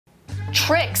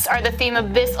Tricks are the theme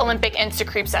of this Olympic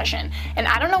Insta-Creep session, and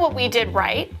I don't know what we did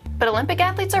right, but Olympic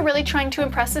athletes are really trying to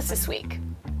impress us this week.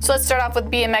 So let's start off with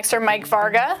BMXer Mike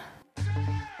Varga.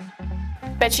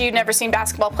 Bet you've never seen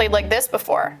basketball played like this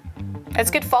before. It's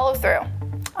good follow through,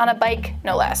 on a bike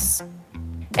no less.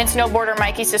 And snowboarder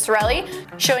Mikey Ciccarelli,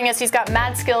 showing us he's got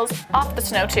mad skills off the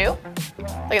snow too.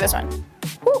 Look at this one.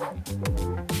 Woo.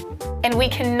 And we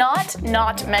cannot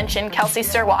not mention Kelsey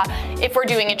Serwa if we're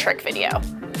doing a trick video.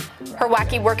 Her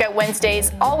wacky workout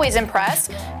Wednesdays always impress.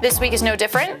 This week is no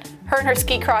different. Her and her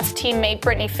ski cross teammate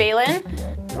Brittany Phelan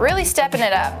really stepping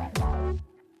it up.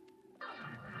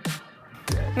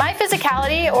 My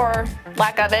physicality, or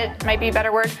lack of it, might be a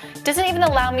better word, doesn't even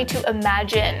allow me to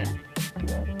imagine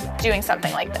doing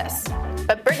something like this.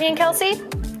 But Brittany and Kelsey,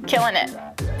 killing it.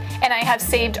 And I have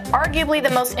saved arguably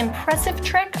the most impressive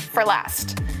trick for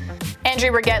last.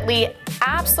 Andri Ragettli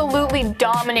absolutely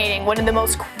dominating one of the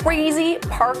most crazy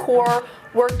parkour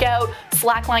workout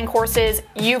slackline courses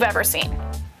you've ever seen.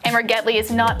 And Ragettli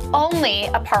is not only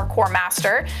a parkour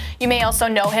master, you may also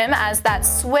know him as that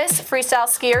Swiss freestyle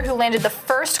skier who landed the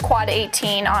first quad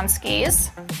 18 on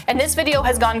skis. And this video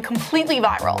has gone completely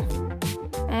viral.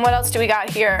 And what else do we got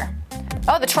here?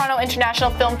 Oh, the Toronto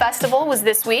International Film Festival was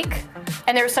this week,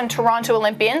 and there were some Toronto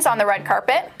Olympians on the red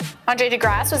carpet. Andri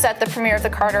Grasse was at the premiere of The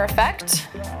Carter Effect.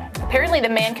 Apparently the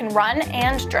man can run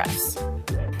and dress.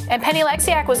 And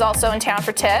Oleksiak was also in town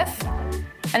for TIFF.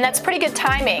 And that's pretty good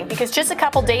timing because just a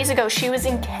couple days ago she was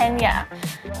in Kenya.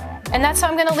 And that's how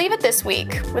I'm gonna leave it this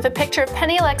week, with a picture of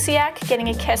Oleksiak getting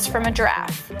a kiss from a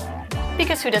giraffe.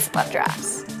 Because who doesn't love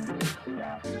giraffes?